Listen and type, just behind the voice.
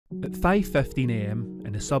At 5:15 AM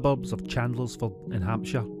in the suburbs of Chandlersford in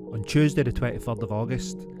Hampshire, on Tuesday the 23rd of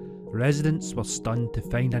August, residents were stunned to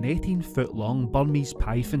find an 18-foot long Burmese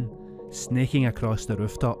python snaking across the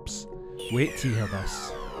rooftops. Wait till you hear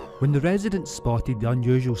this. When the residents spotted the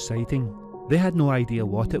unusual sighting, they had no idea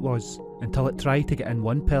what it was until it tried to get in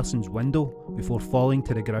one person's window before falling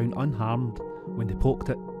to the ground unharmed when they poked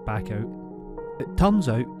it back out. It turns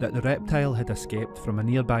out that the reptile had escaped from a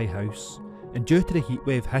nearby house, and due to the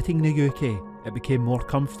heatwave hitting the UK, it became more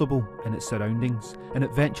comfortable in its surroundings, and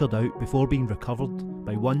it ventured out before being recovered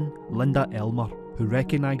by one Linda Elmer, who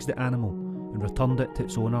recognised the animal and returned it to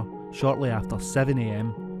its owner shortly after 7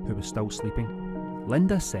 AM, who was still sleeping.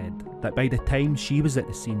 Linda said that by the time she was at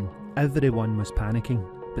the scene, everyone was panicking,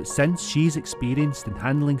 but since she's experienced in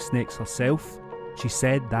handling snakes herself, she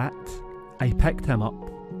said that, "I picked him up,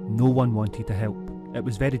 no one wanted to help. It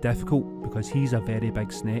was very difficult because he's a very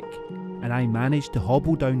big snake, and I managed to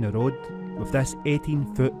hobble down the road with this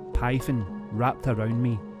 18-foot python wrapped around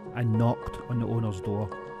me and knocked on the owner's door.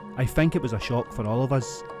 I think it was a shock for all of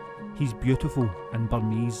us. He's beautiful and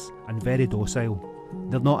Burmese and very docile.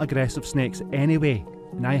 They're not aggressive snakes anyway,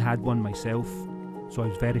 and I had one myself, so I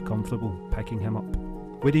was very comfortable picking him up."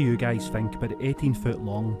 What do you guys think about the 18-foot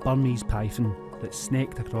long Burmese python that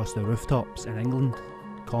snaked across the rooftops in England?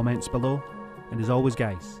 Comments below. And as always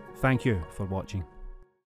guys, thank you for watching.